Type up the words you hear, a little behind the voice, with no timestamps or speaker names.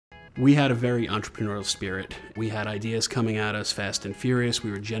We had a very entrepreneurial spirit. We had ideas coming at us fast and furious.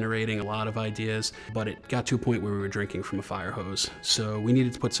 We were generating a lot of ideas, but it got to a point where we were drinking from a fire hose. So we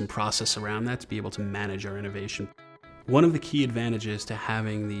needed to put some process around that to be able to manage our innovation. One of the key advantages to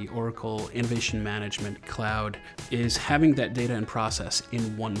having the Oracle Innovation Management Cloud is having that data and process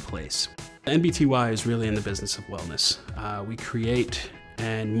in one place. NBTY is really in the business of wellness. We create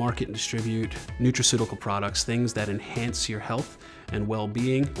and market and distribute nutraceutical products, things that enhance your health and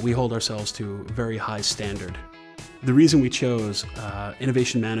well-being. We hold ourselves to a very high standard. The reason we chose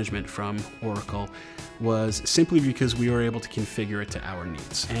innovation management from Oracle was simply because we were able to configure it to our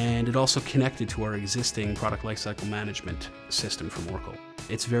needs. And it also connected to our existing product lifecycle management system from Oracle.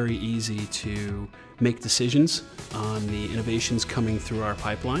 It's very easy to make decisions on the innovations coming through our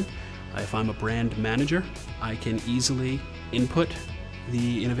pipeline. If I'm a brand manager, I can easily input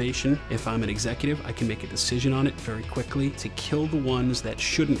the innovation. If I'm an executive, I can make a decision on it very quickly to kill the ones that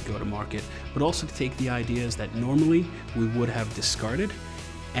shouldn't go to market, but also to take the ideas that normally we would have discarded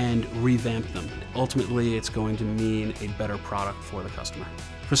and revamp them. Ultimately, it's going to mean a better product for the customer.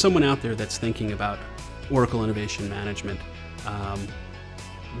 For someone out there that's thinking about Oracle Innovation Management,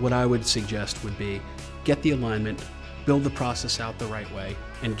 what I would suggest would be get the alignment, build the process out the right way,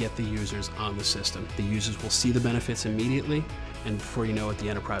 and get the users on the system. The users will see the benefits immediately, and before you know it, the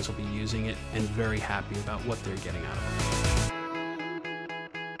enterprise will be using it and very happy about what they're getting out of it.